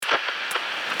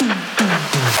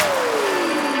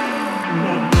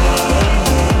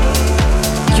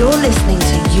listening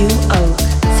to You Oak,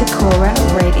 Sekora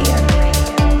Radio.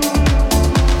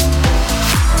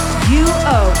 You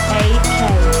Oak, AK,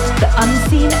 the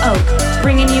unseen oak,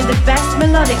 bringing you the best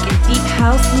melodic and deep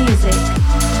house music.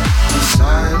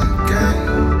 Silent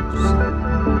games.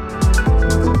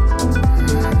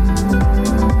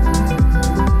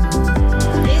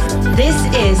 This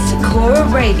is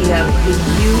Sekora Radio with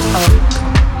You Oak.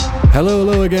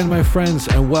 Hello again, my friends,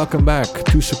 and welcome back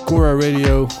to Sekora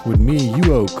Radio with me,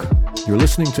 You Oak. You're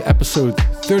listening to episode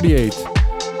 38.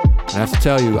 I have to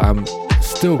tell you, I'm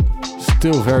still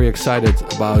very excited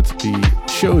about the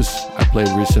shows I played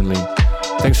recently.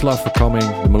 Thanks a lot for coming.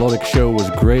 The melodic show was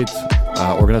great,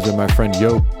 organized by my friend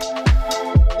Yo.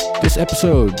 This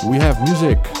episode, we have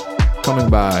music coming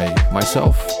by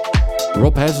myself.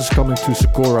 Rob Hess is coming to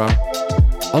Sekora,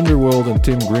 Underworld and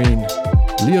Tim Green,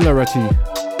 Leah Laretti,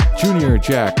 Junior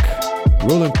Jack,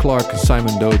 Roland Clark and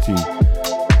Simon Doty.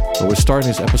 But we're starting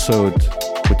this episode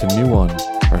with the new one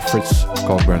by Fritz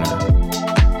Kalkbrenner,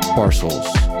 Parcels.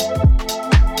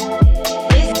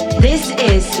 This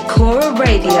is Sekora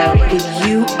Radio with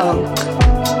You Oak.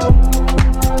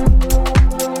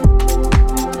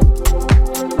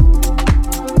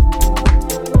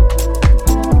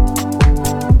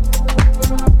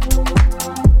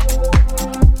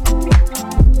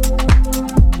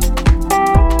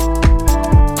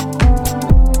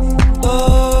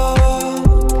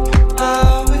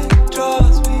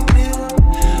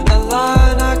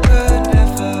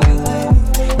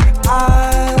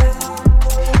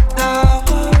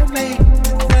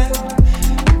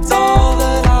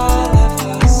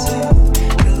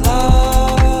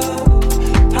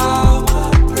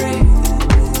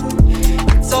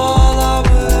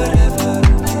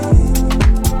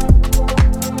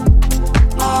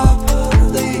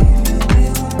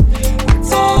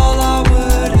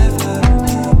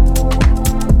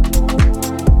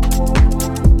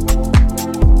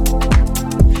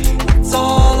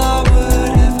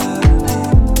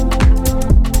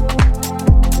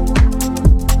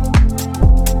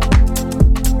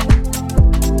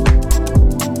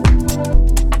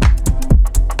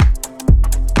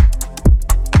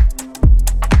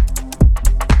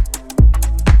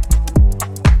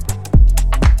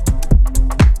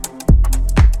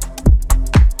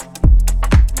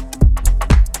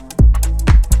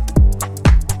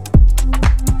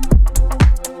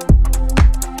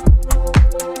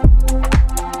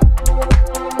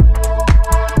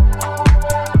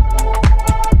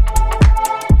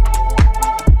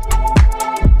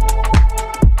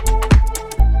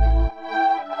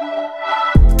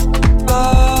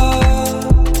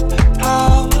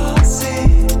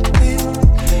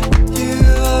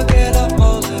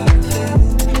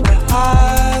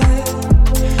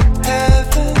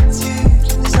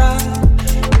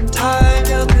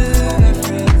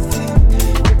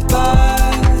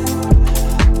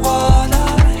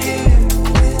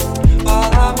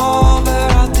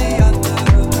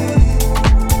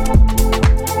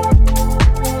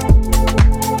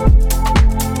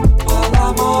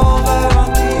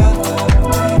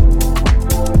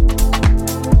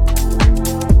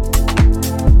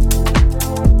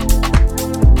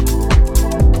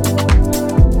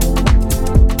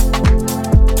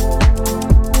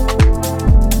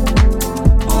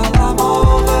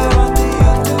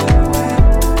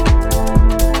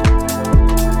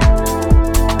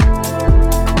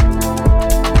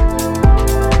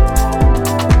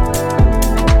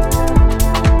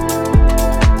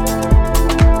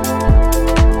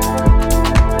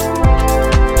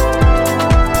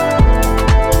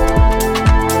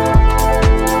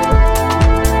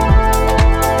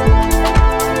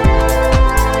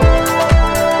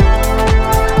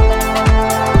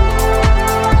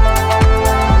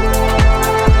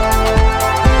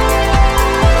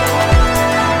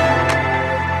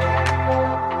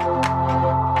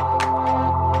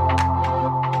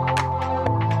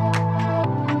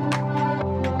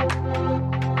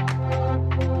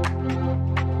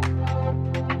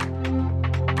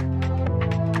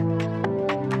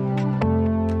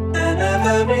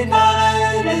 every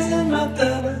night is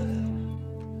another.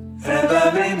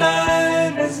 Every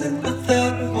night is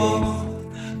another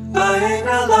one. Lying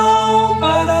alone,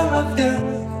 but I love you.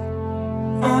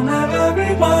 I'll never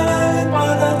rewind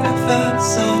what I've ever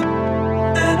so.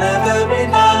 And every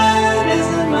night is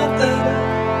another.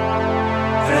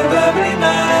 Every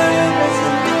night is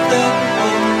another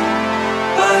one.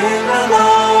 Lying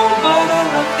alone, but I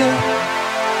love you.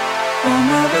 I'll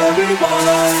never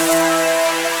rewind.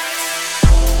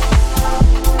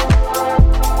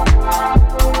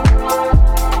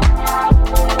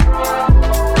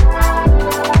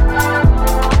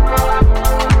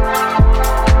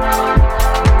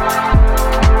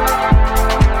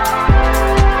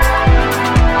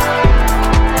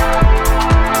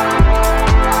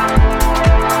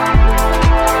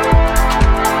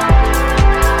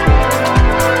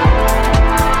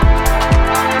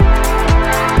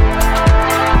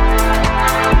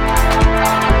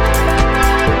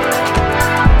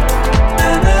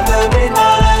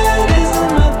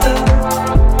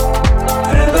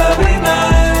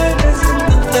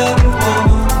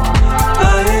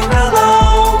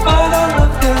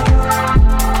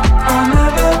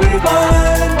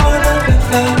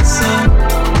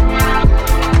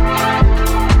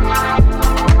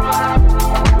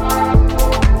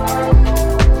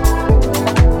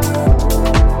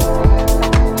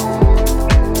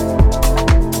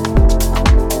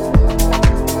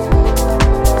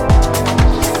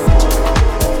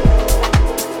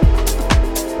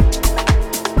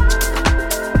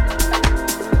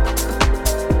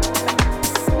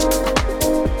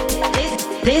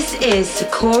 is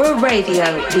Sekora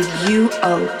Radio with you,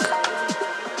 Oak.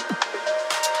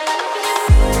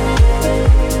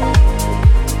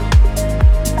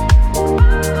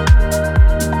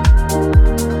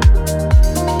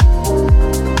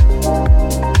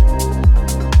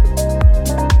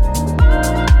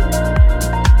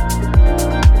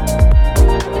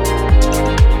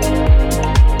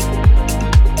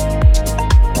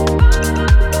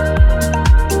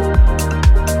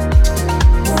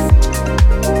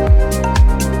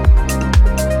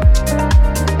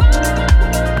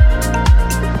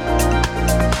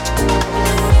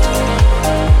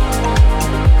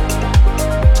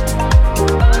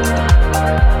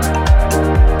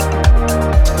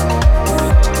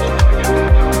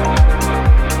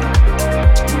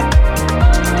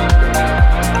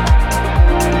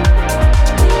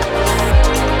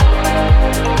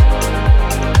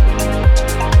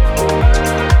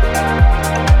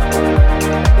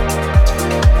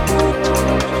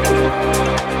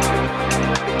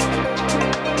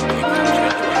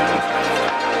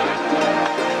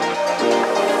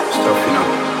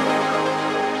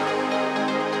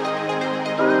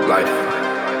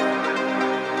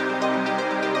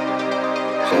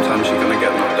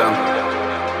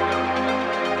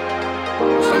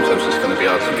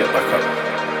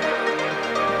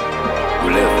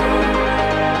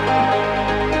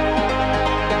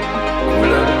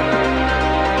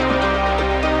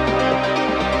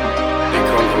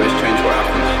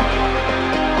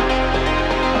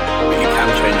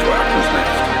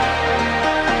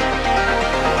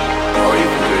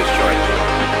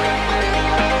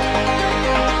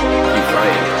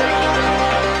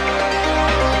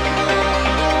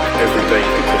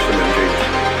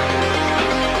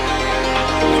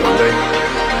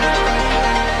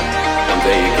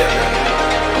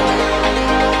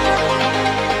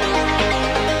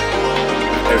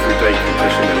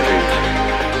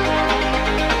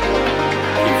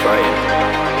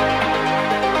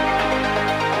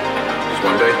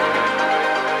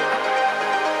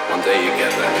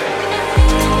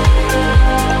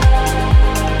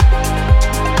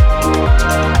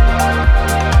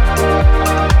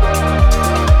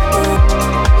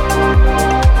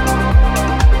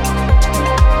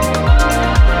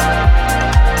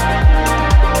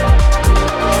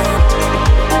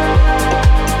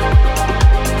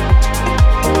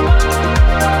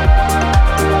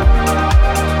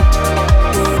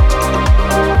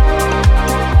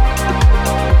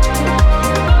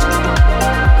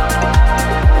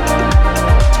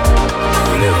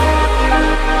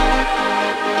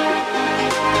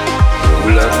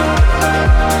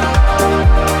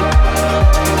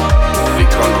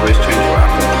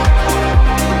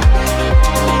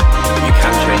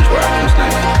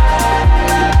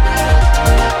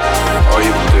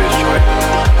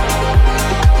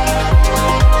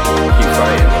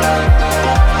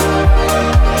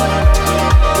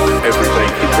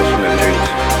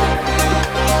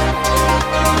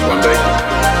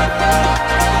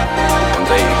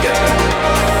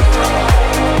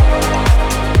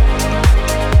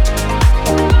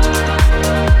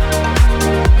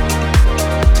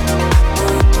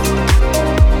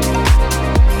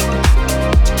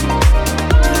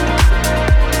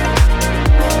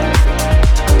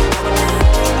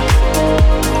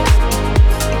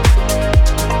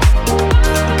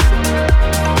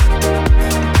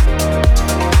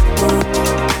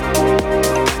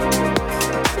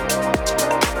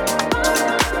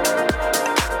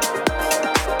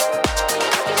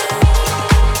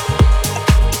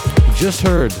 Just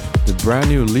heard the brand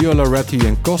new Leo Loretti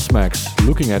and Cosmax,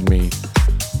 Looking at Me.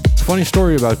 Funny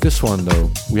story about this one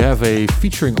though. We have a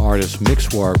featuring artist,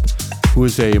 Mixwarp, who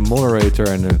is a moderator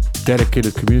and a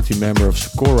dedicated community member of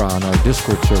Sekora on our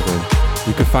Discord server.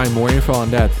 You can find more info on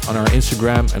that on our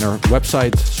Instagram and our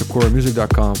website,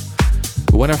 sekoramusic.com.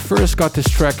 But when I first got this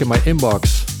track in my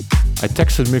inbox, I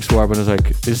texted Mixwarp and I was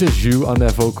like, is this you on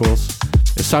that vocals?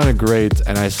 It sounded great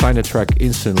and I signed the track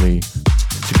instantly.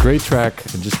 It's a great track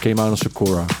and just came out on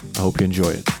Sekora. I hope you enjoy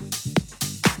it.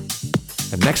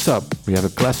 And next up, we have a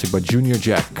classic by Junior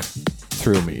Jack,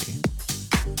 Thrill Me.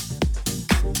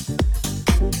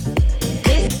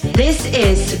 This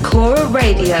is Sekora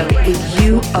Radio with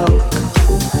you, Oak.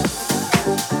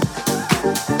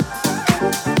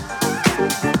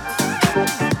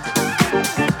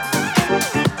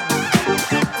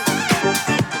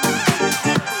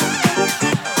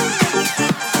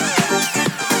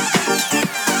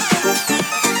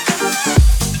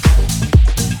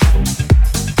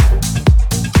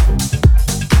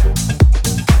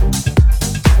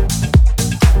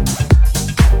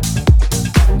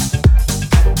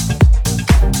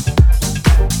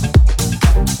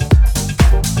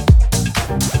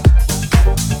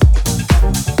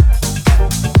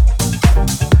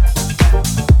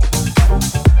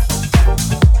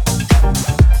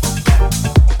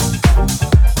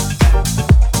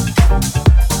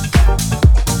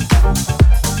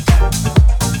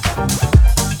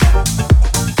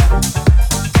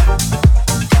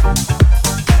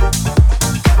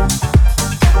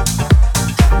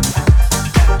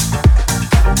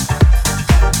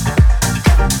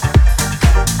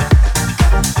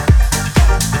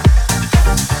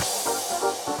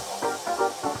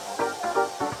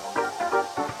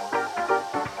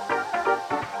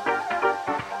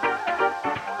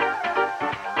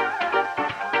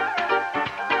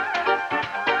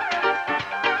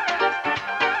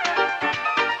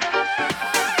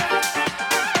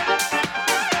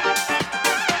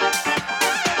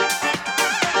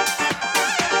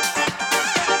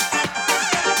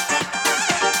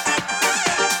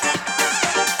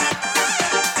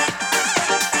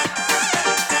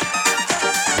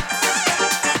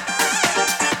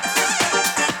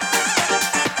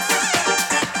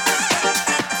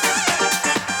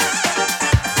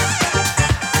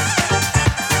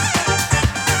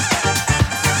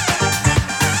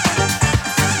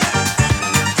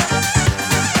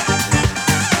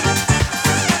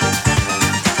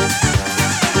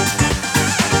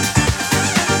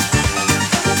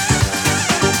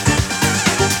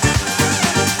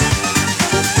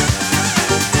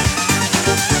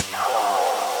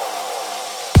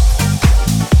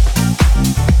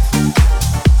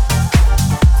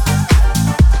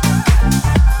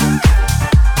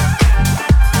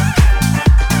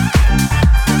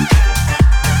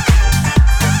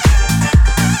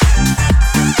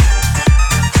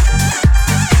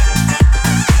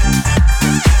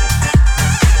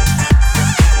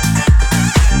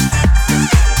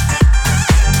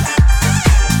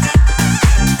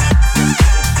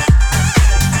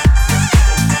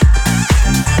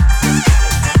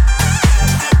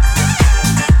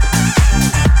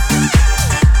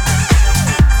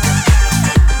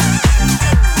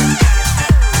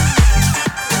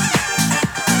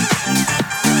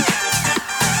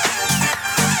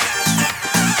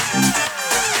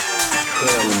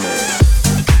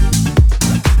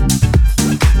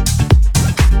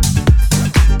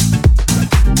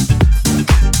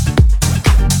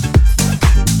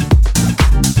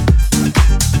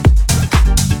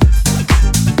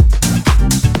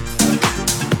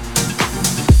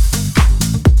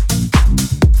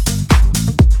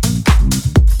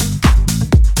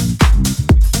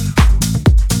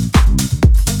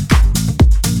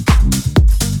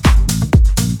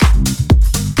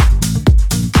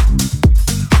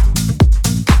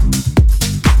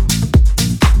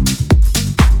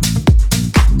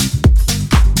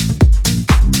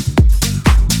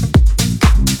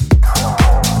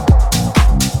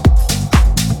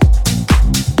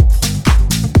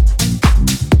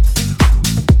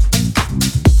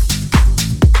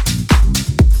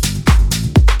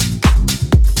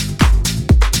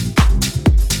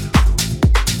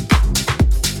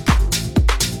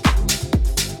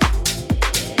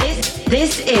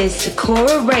 is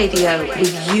Sekora Radio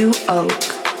with you,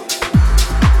 Oak.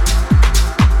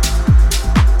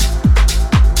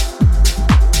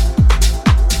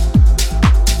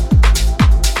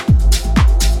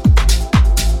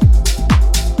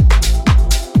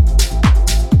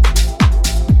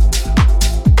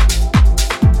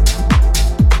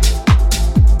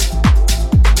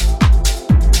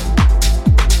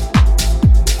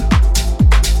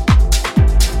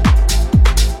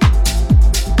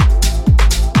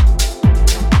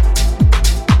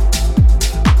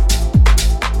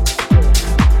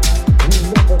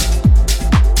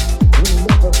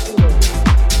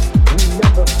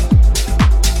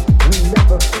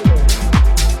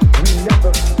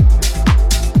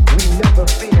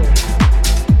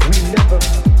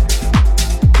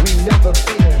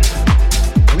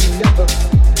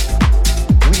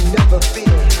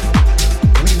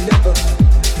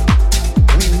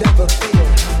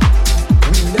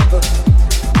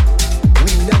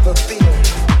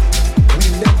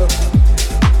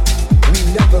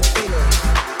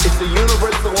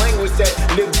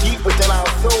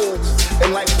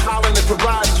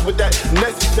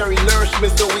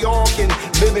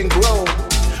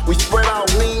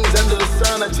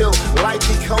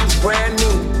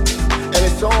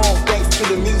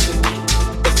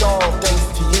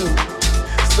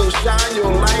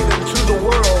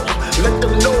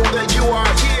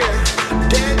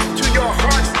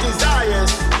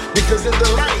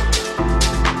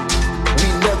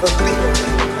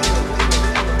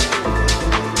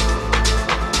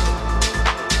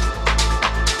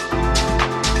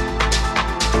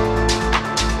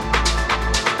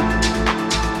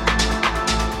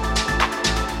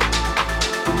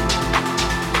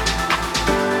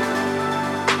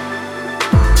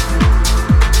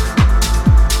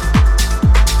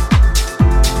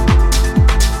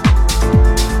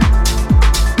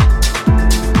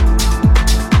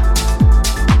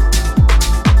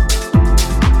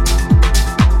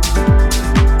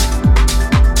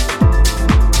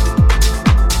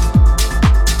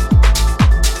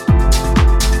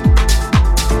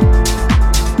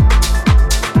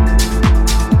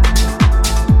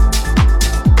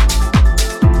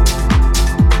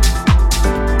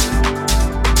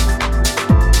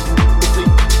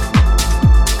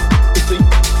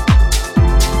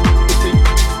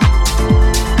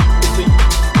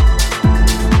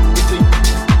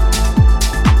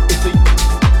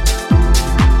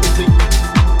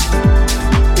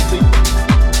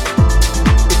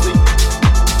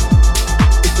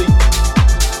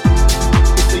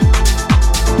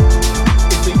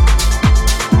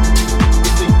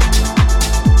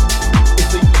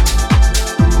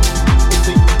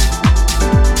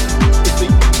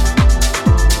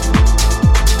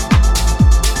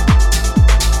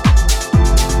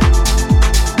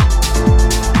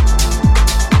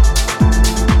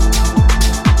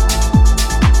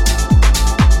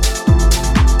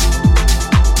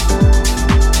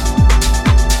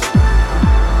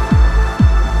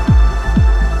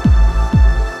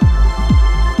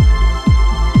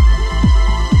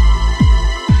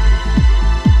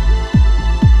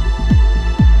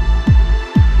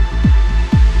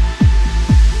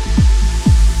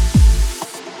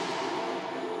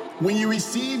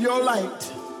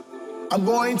 I'm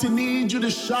going to need you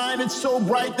to shine it so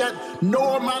bright that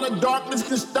no amount of darkness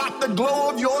can stop the glow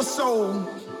of your soul.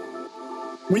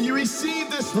 When you receive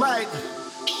this light,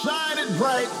 shine it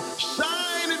bright,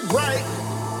 shine it bright.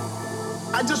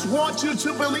 I just want you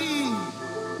to believe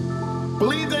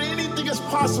that anything is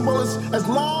possible as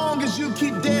long as you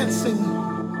keep dancing.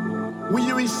 When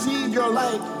you receive your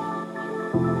light,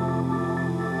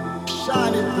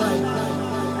 shine it bright.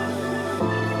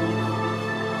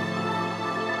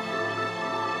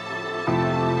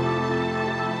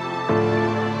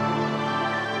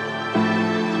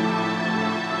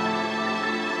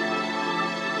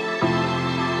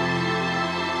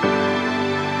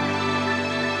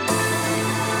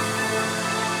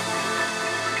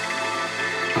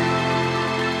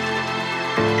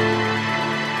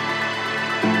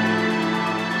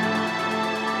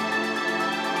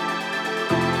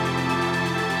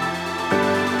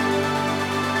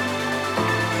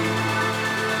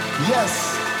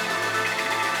 Yes,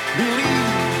 believe,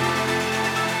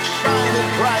 shine it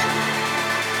bright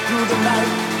through the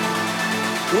night.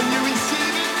 When you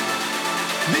receive it,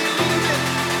 believe it,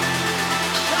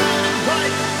 shine it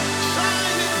bright,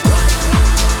 shine it bright.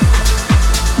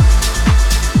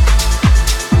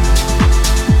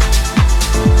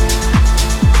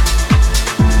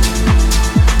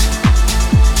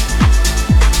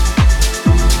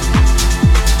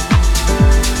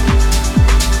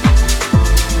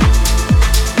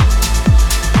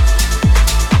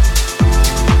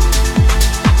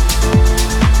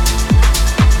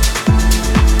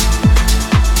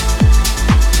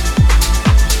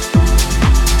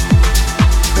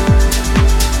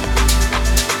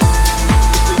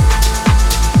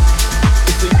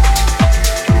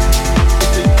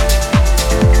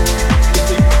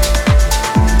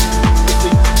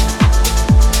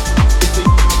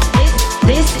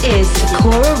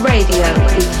 Radio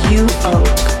with you, Oak.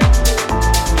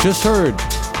 Just heard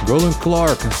Roland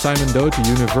Clark and Simon Doty,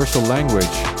 Universal Language.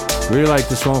 Really like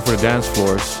this one for the dance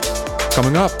floors.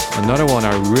 Coming up, another one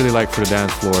I really like for the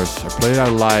dance floors. I played it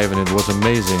out live and it was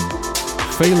amazing.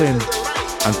 Phelan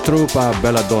Antropa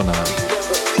Belladonna.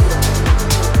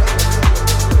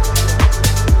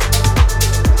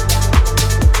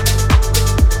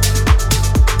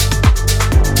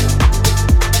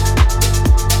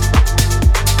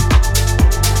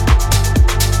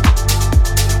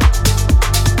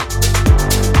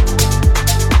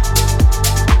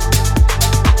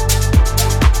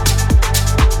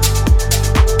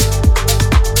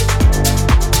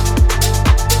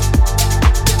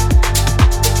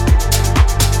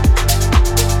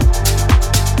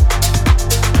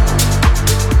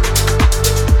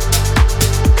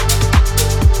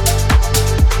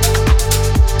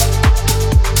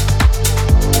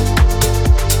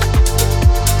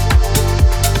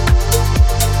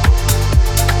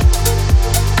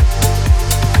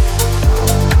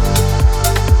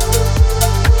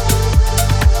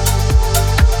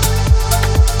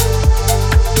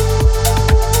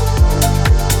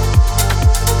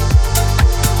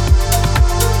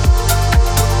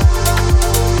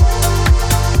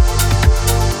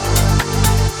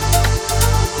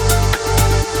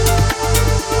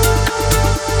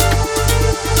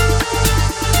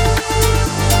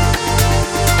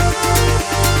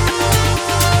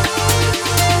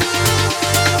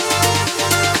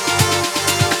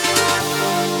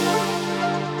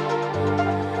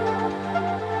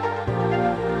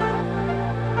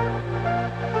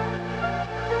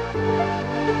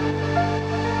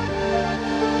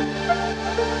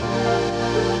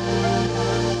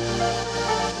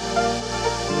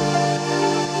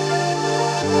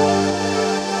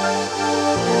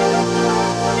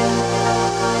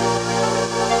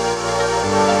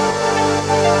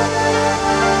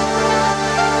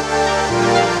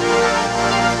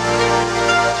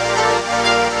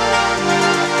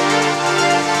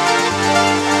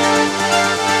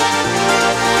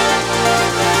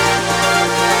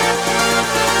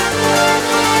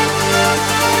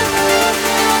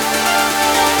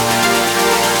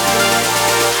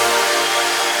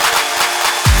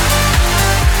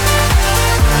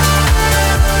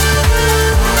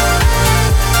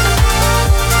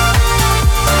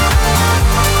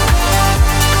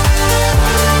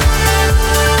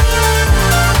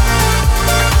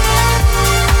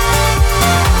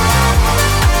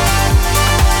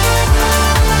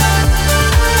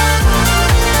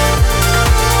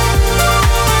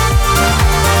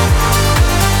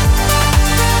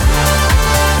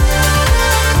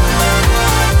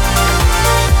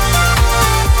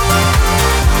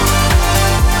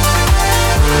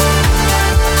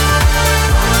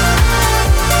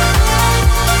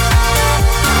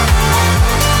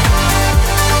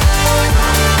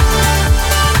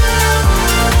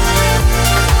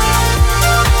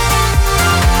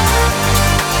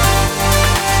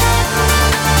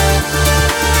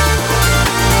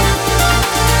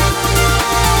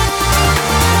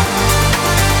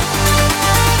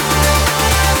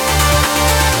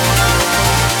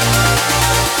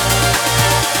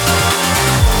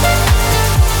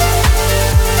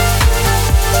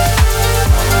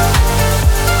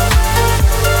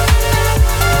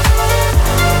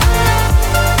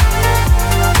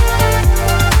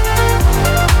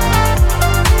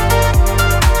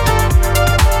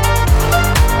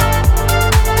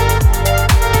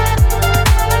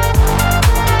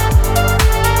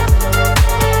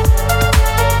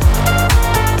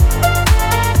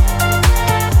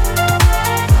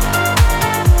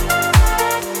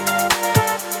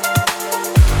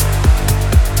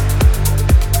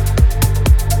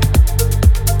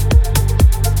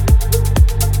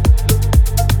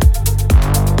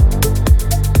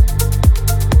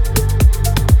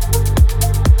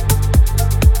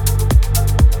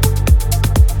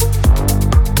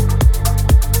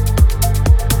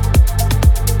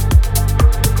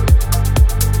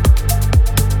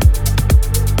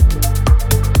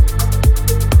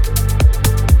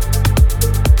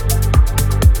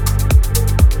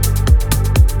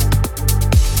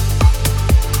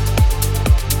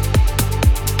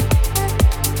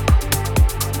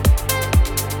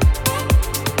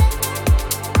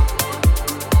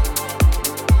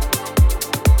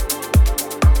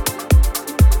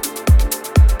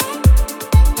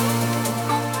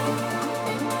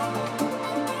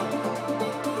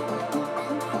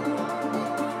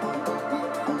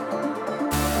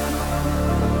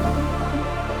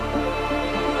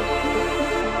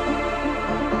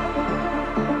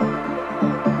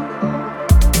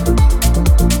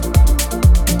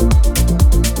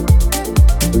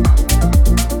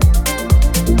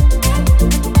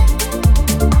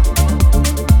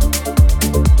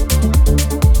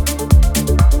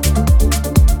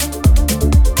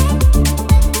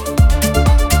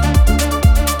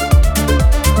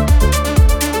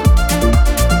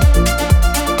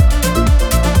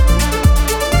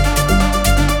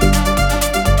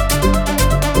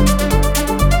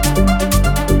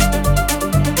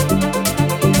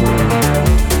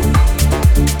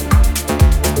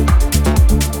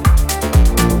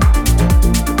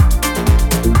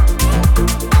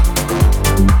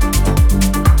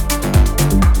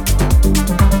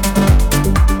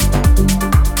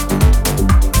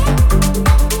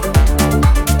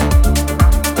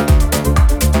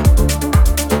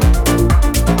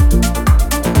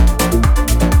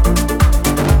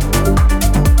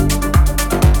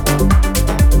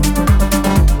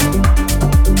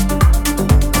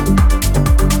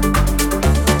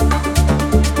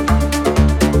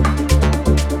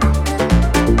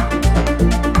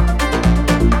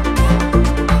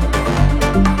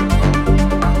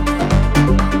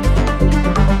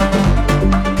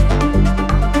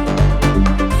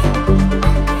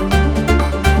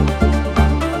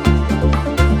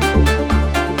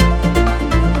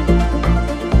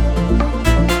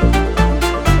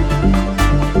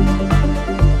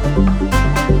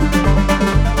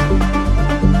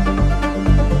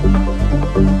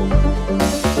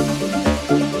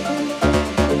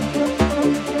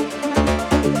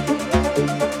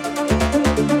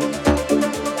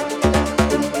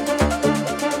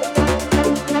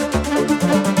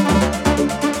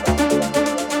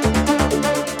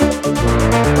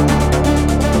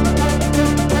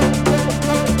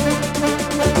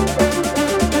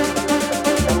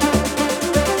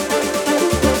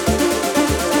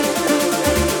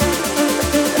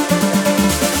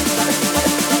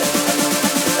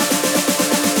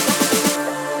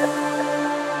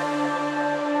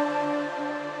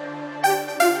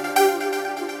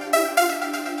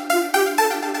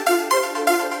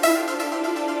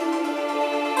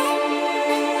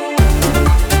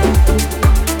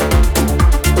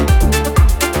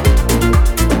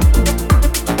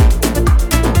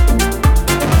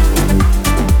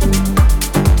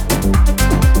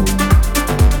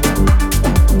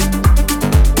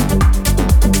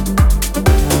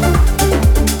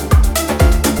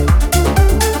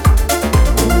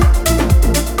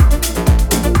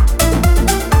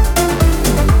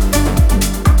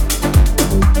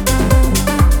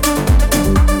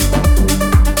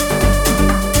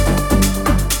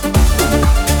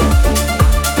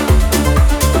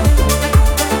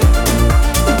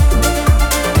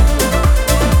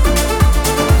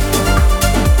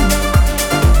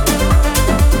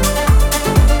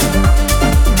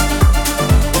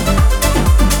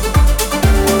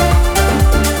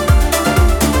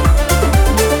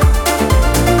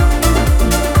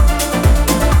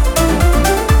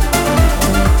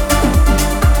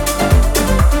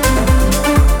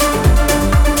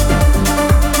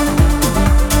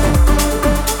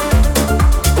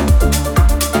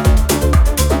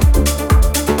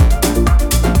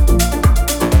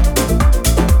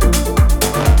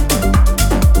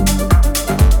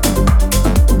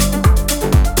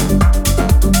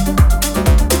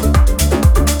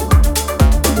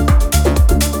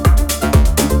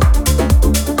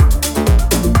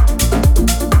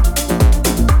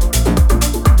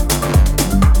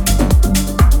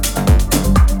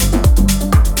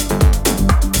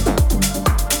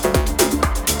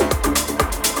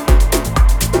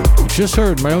 just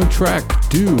heard my own track,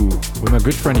 Do, with my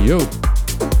good friend Yoke.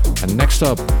 And next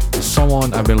up is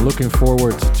someone I've been looking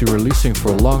forward to releasing for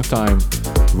a long time,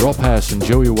 Rob Hess and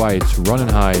Joey White, Run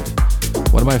and Hide.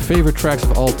 One of my favorite tracks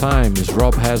of all time is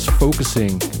Rob Hess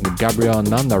Focusing in the Gabriel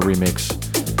Nanda remix.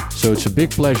 So it's a big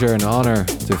pleasure and honor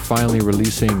to finally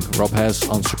releasing Rob Hess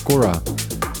on Sekora.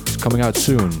 It's coming out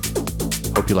soon.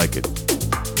 Hope you like it.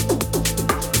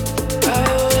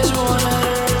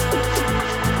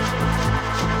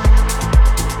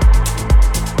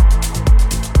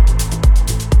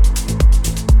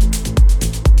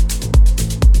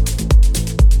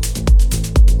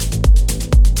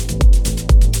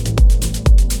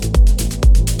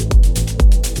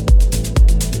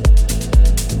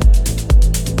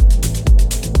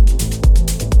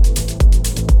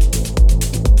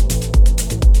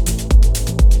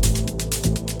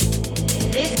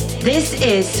 This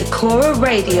is Sekora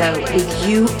Radio with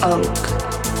you, Oak.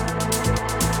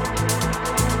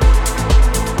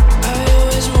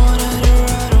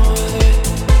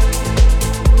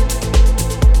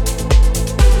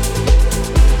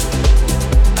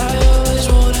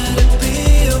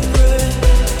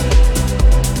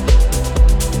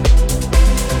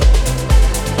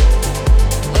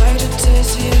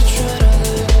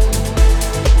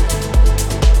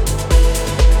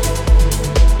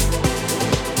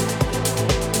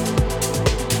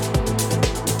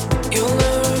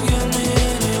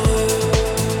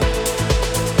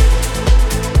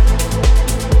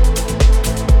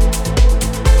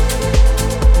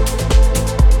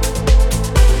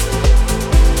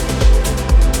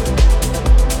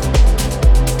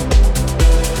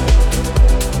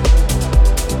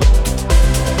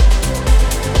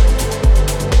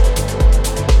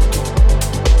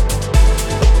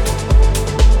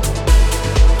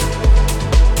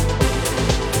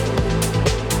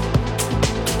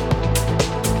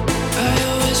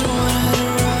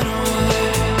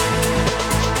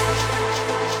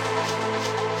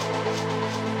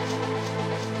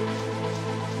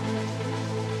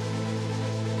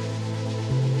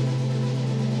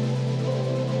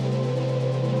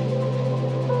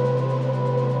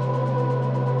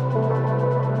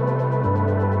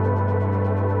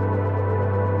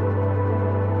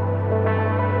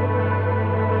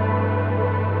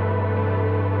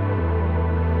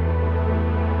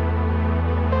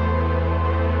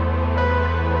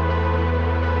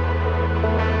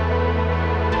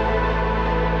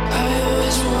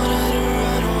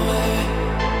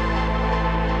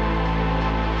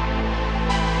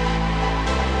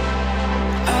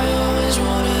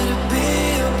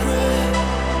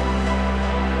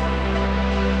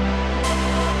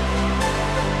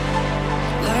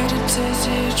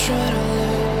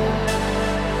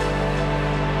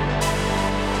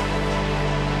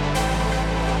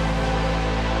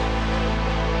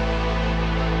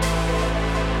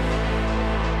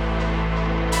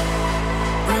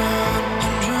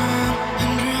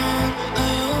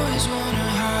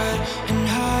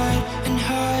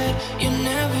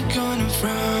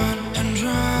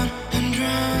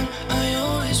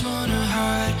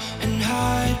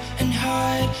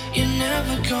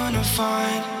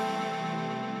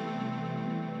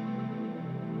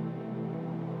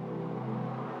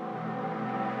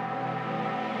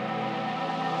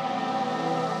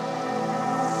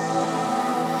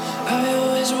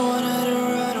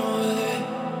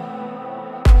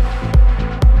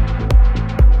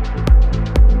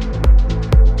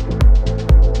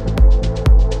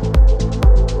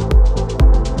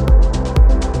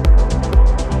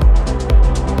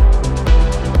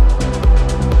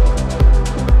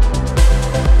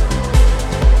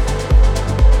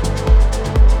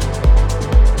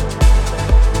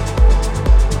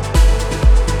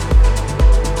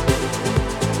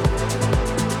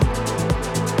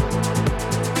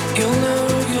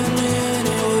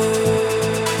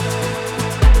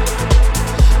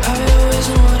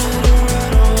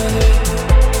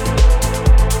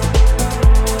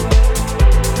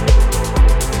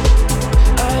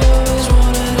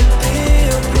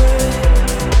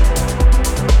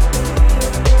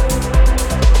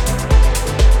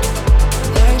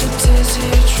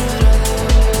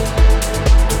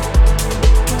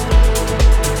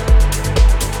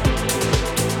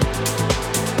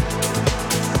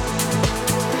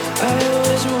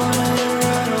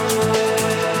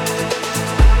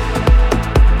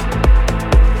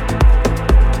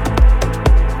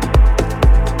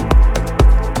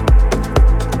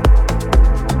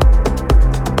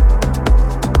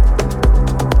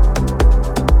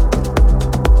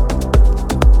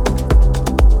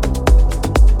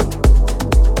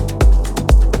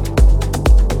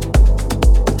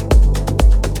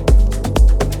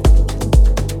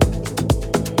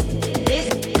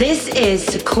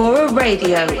 Sekora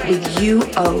Radio with you,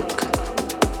 Oak.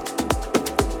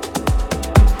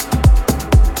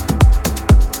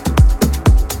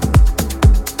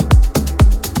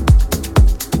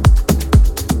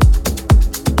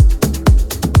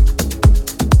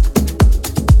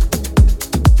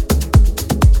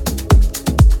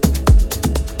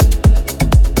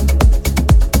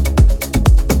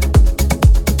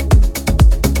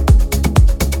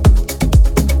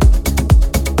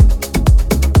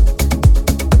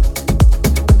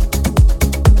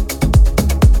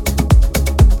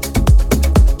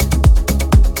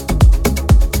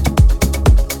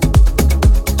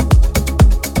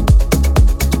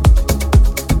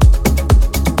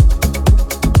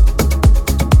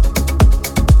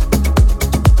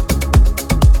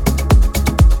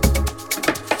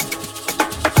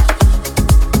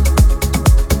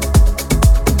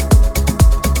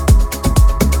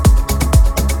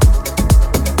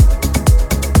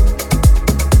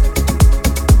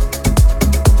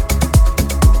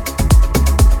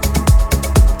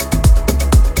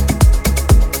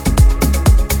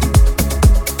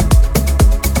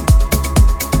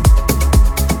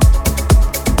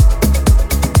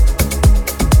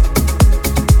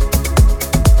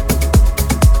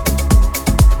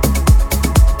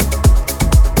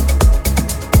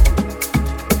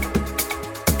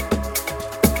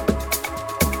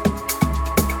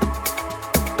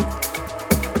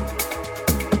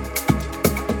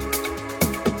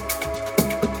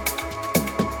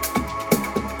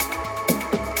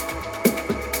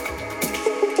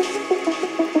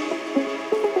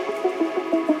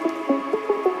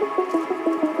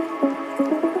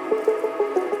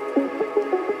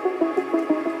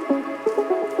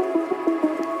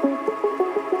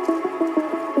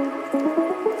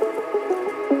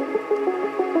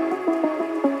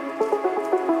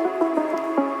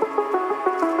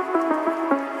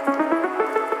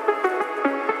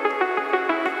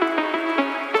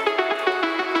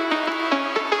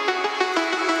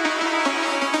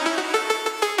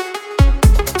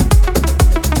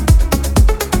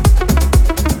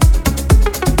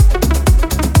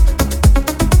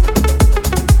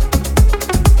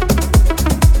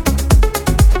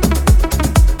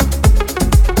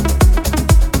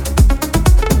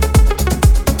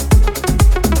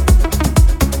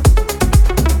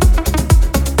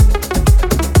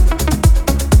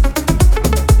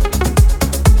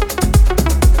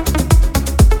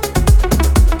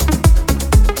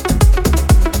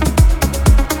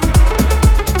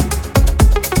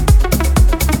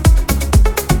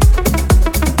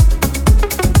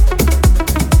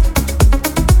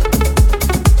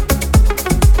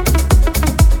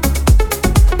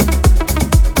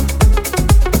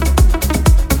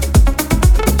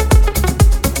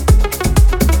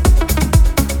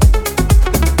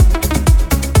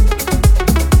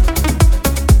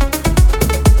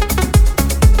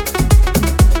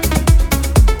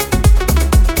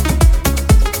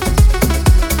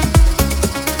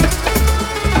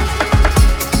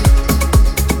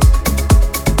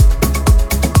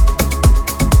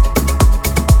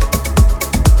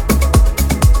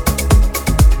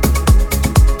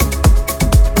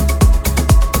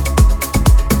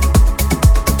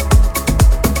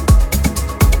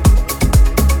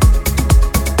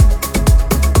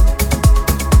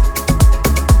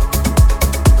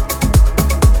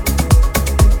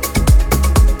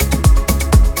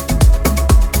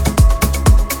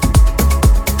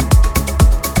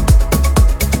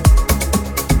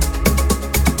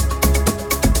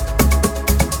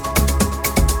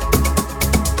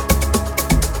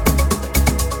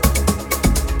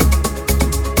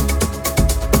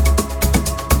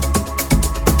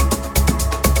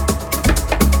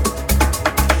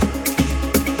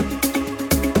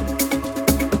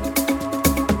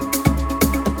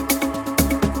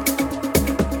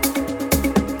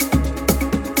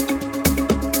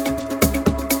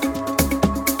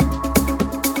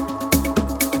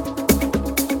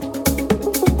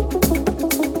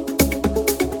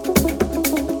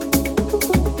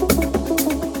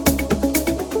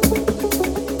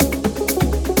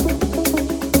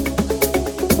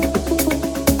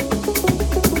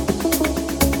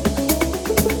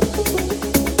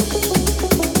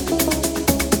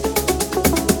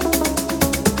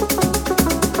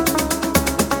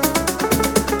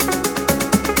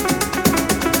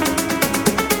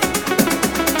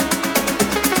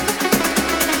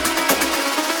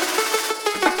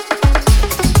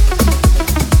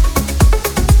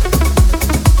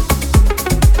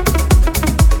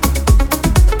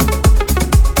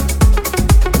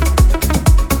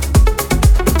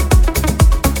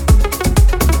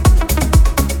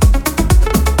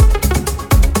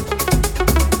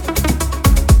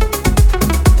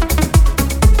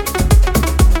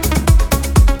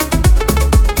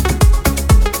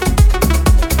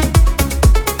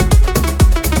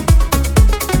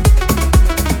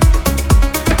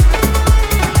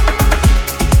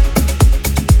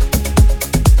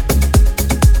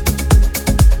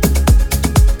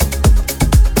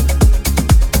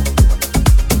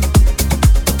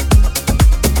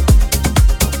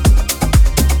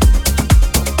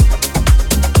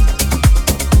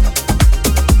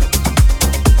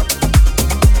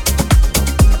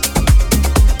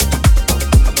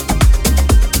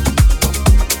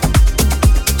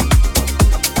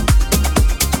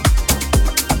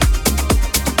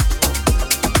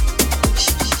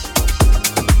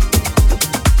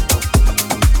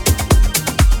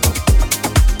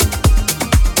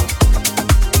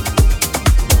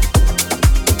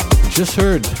 Just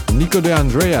heard Nico De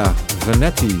Andrea,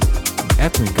 Vanetti,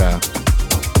 Ethnica.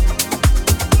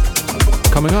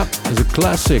 Coming up is a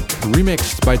classic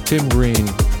remixed by Tim Green,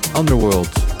 Underworld,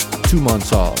 2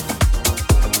 months off.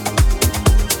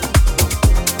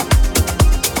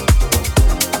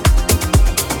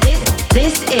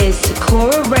 This is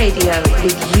Sekora Radio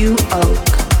with you, Oak.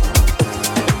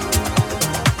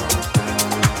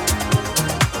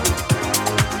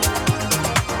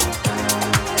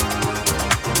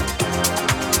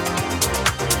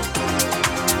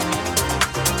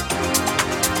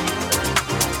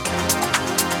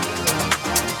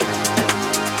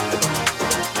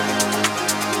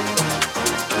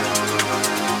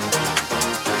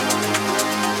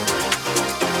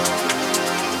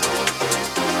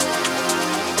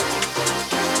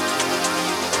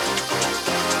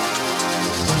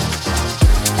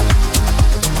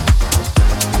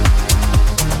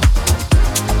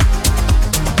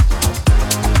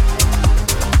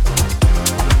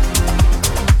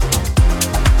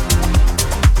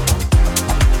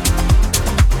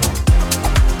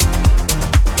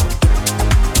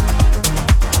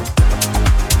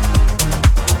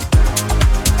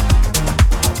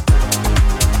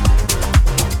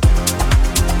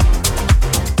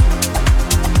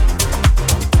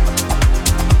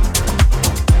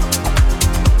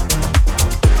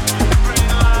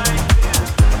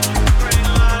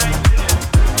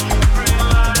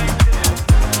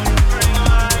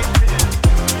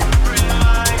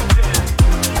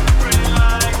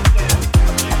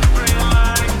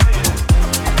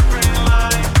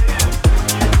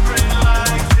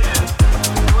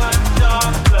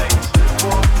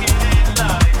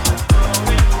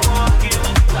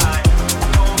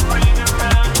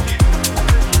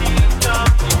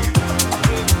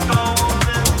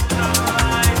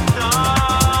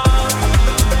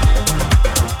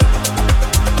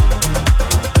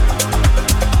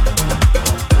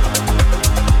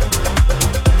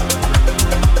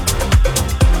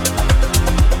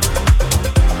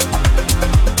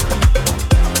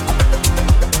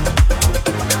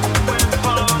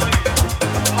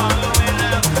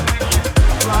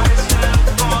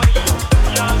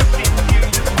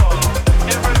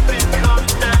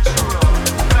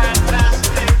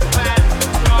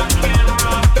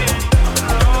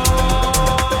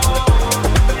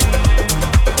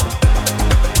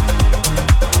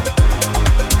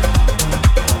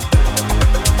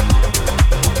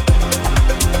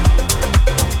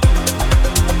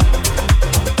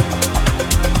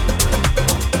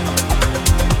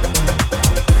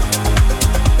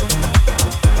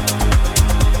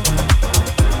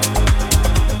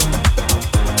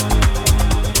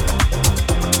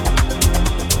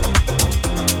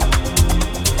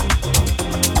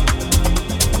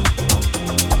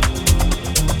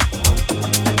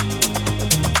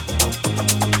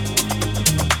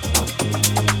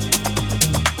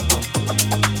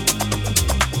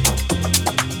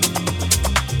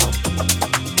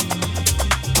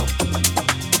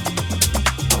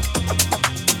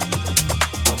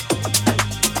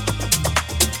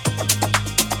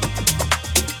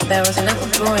 There was a little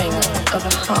drawing of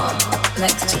a heart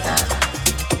next to that,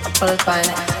 followed by an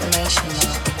exclamation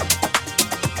mark.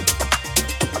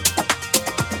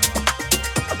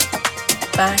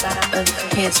 Back of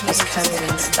his was covered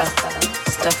in stuff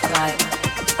like,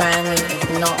 Brandon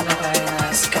is not a very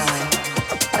nice guy,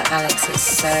 but Alex is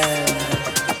so...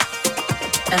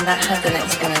 And that had an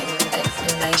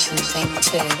exclamation thing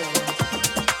too.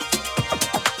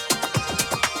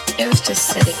 It was just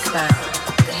silly crap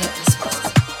that hit the spot,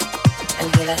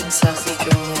 and he let himself be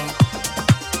drawn in.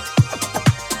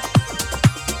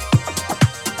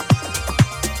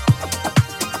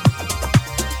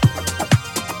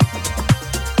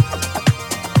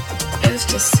 It was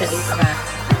just silly crap.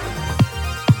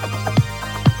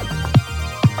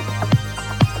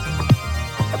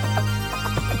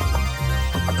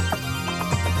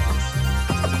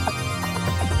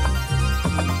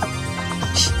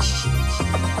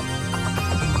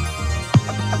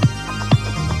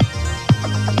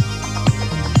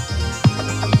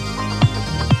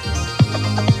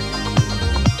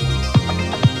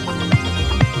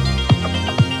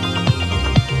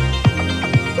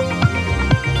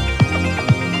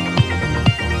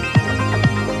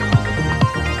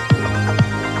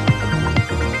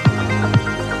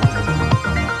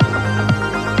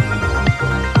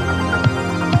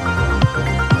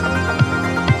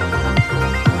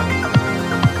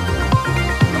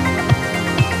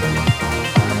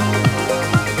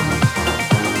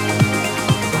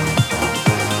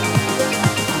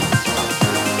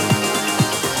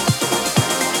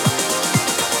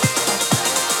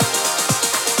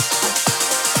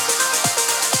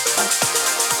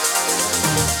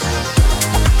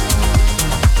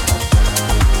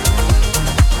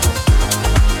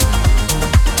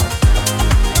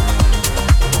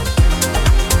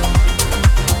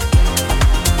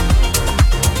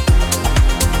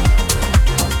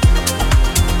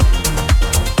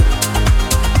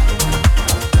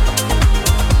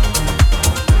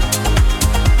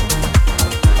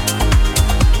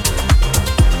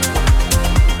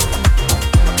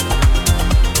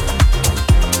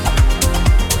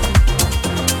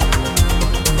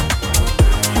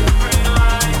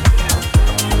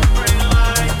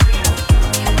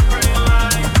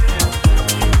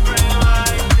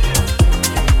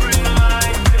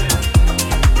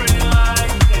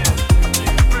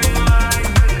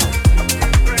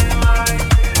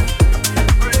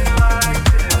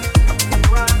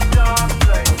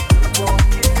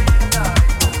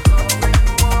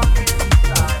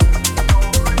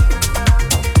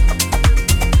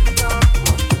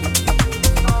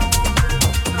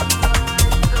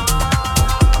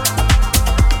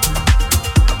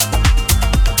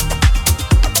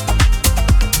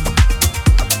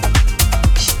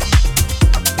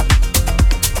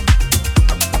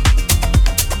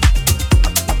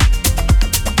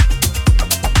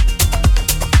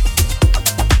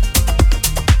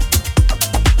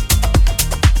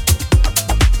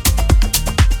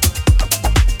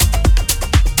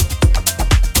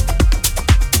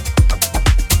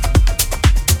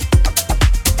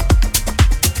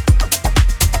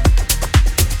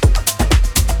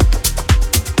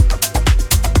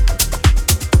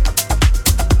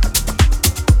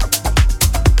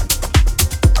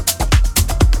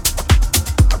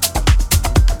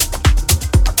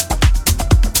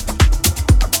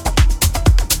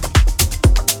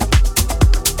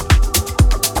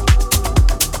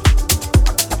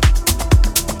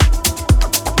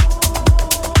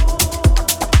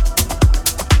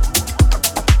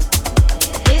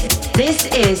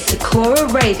 is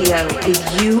Sekora Radio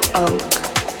with you, Oak.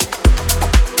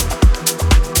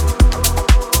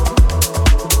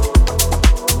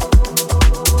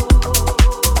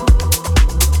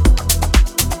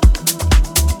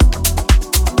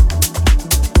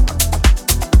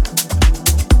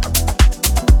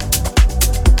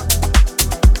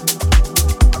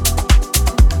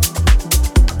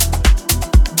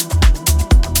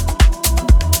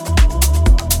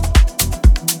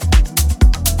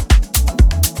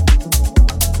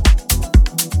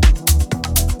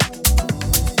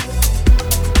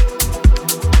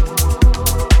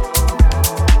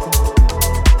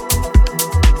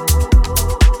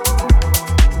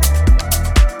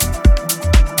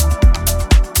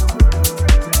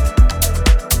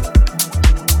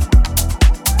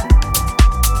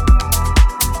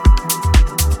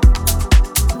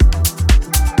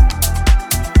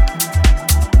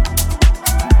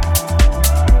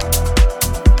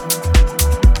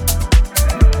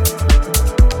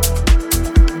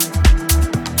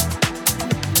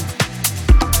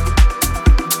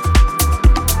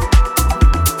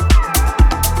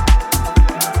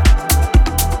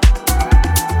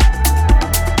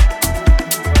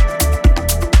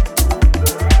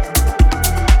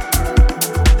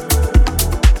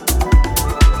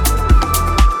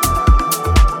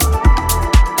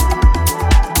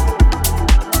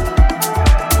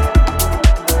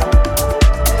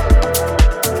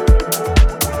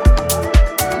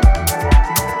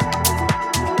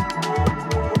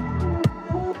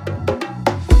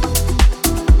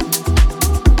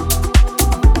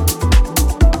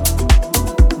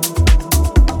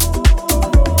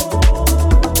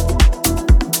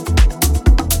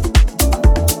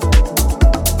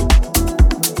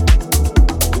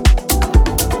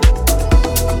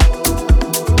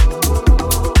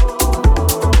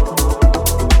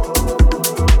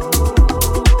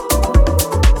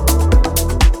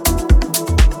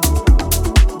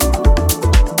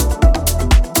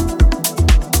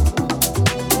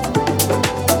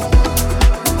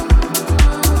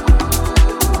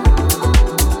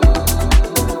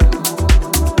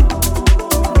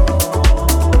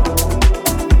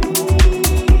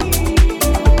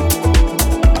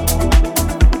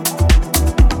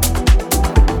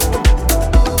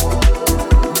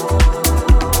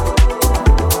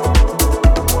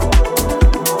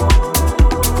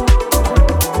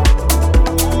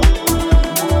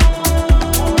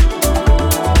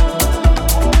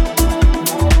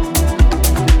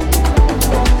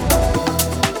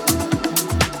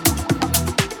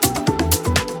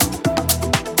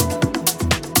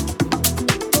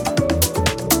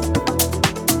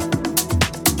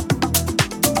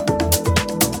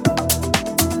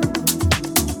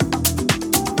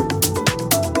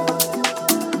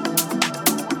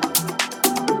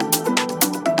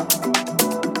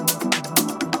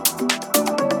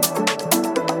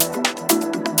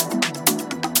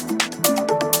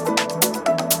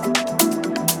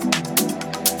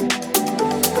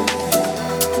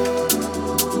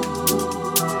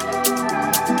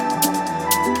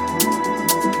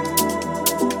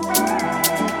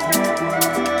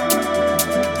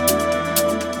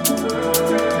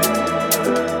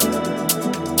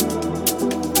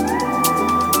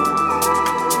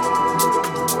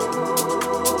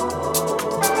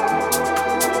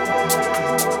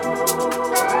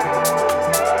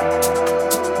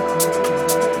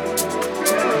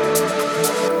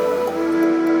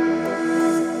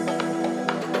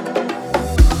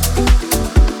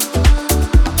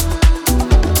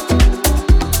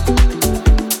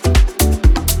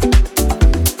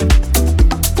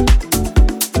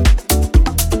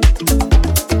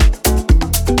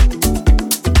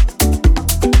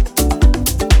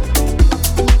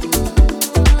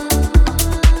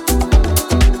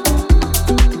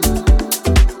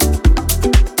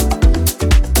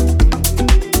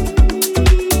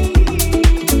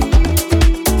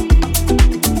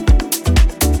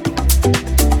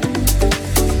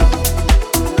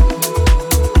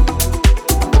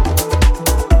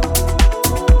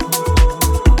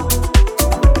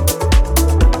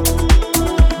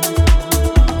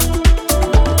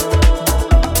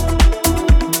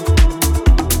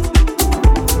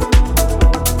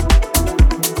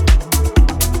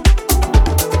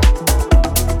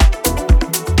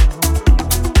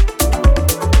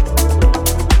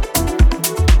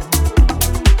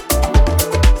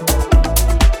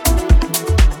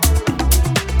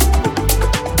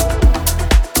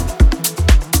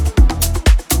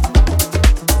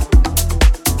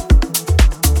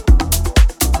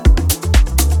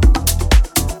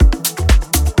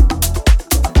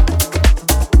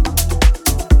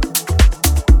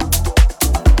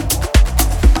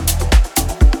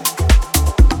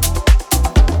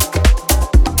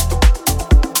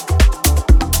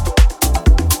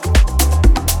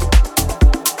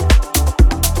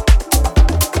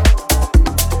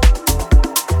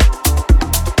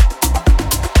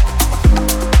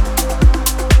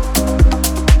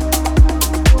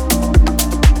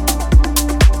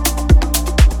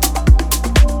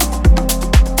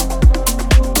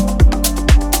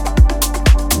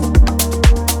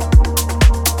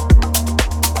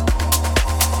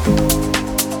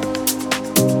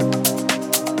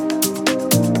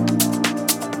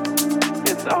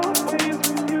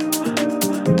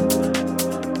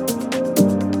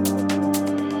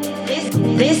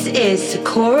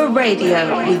 Sekora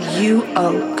Radio with you,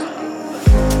 Oak.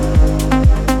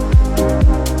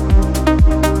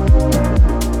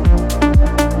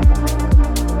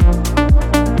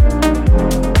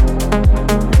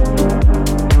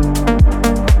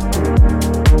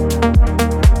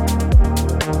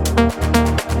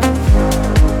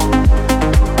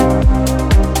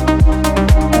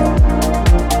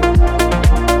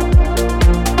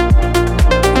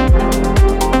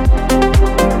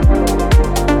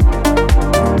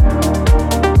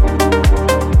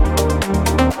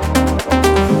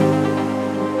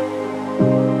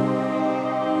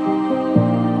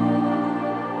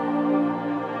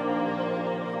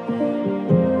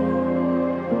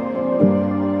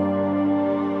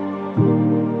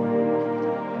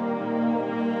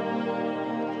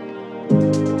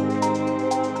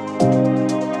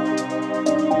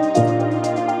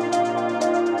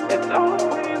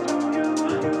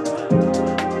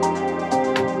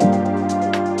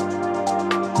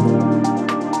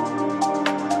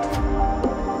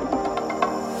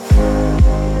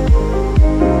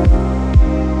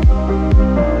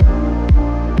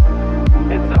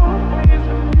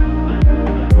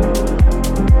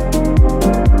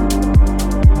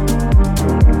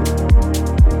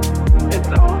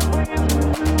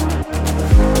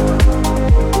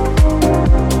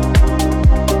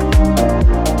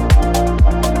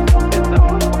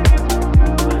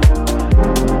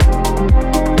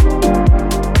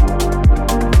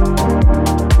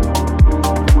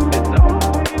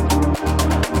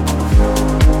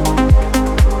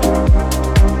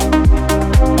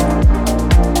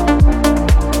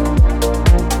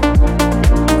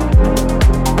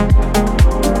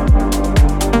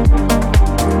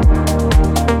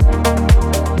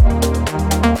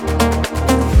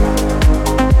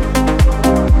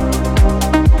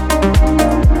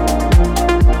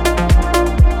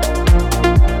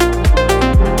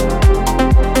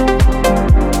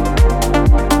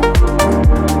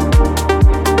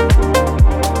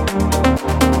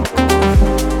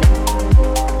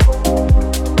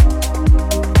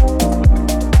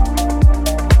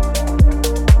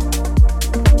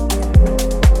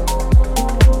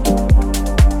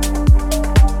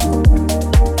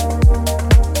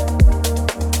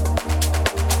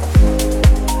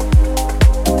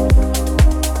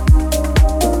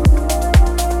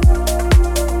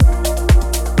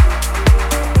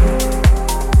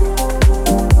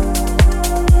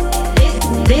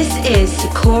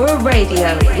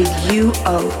 Radio with you,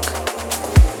 Oak.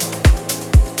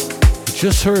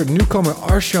 Just heard newcomer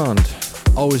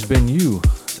Arshant, Always Been You,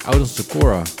 out on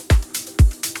Sekora.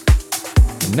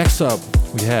 And next up,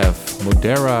 we have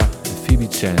Modera and Phoebe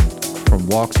Chen from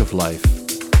Walks of Life.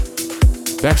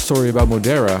 Backstory about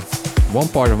Modera. One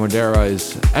part of Modera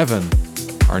is Evan,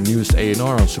 our newest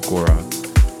A&R on Sekora.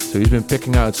 So he's been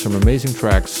picking out some amazing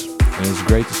tracks, and it's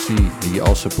great to see that he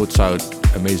also puts out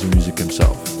amazing music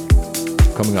himself.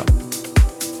 Coming up.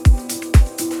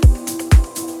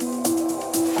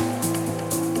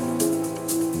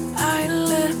 I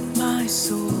let my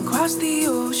soul cross the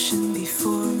ocean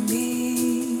before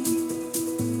me.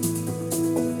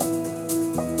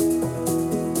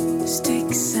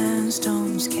 Sticks and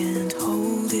stones can't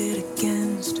hold it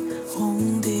against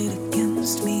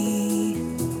me.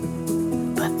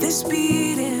 But this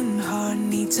beating heart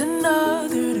needs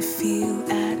another to feel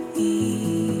at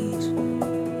ease.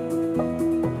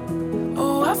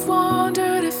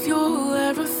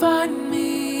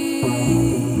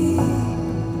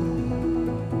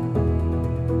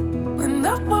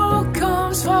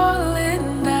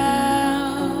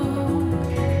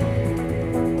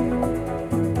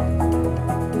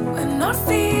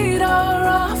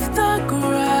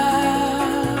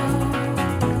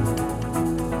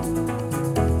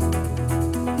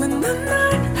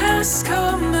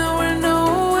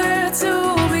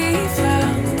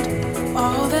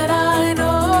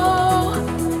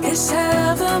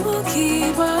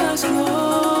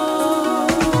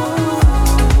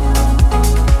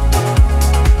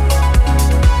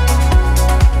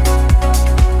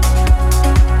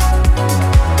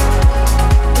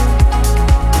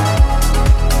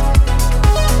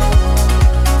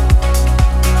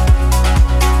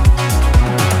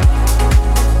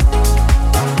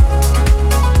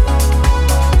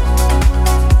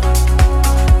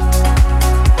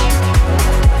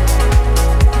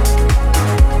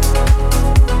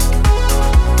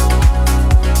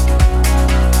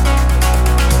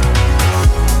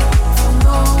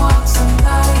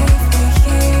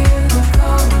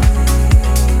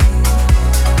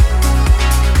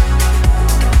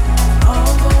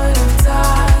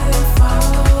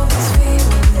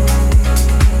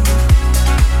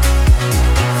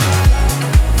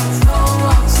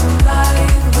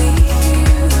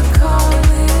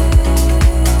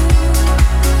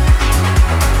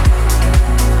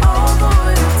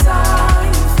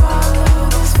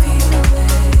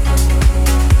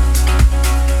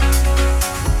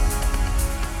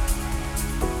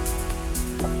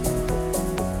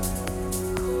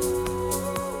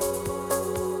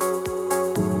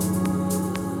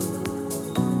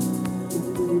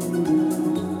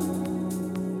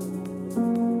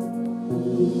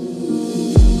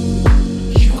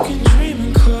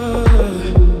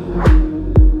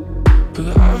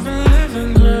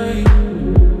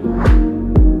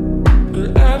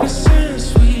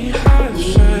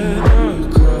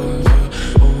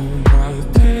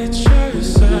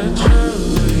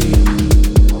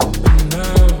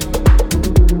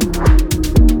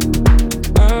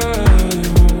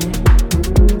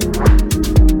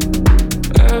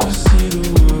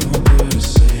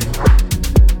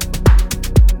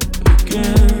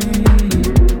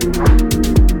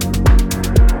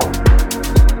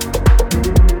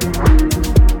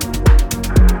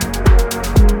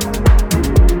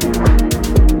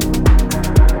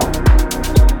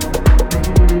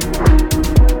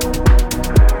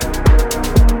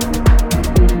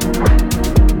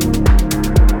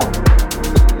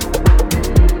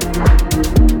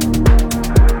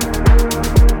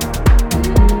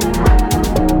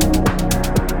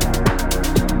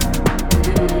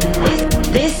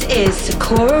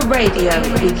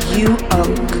 with you,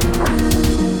 Oak.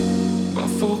 My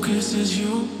focus is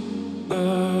you,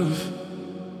 love.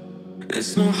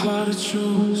 It's not hard to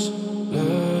choose,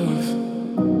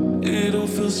 love. It all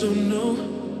feels so new,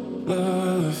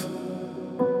 love.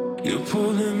 You're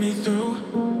pulling me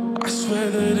through. I swear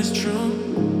that it's true.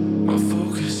 My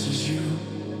focus is you.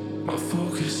 My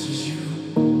focus is you.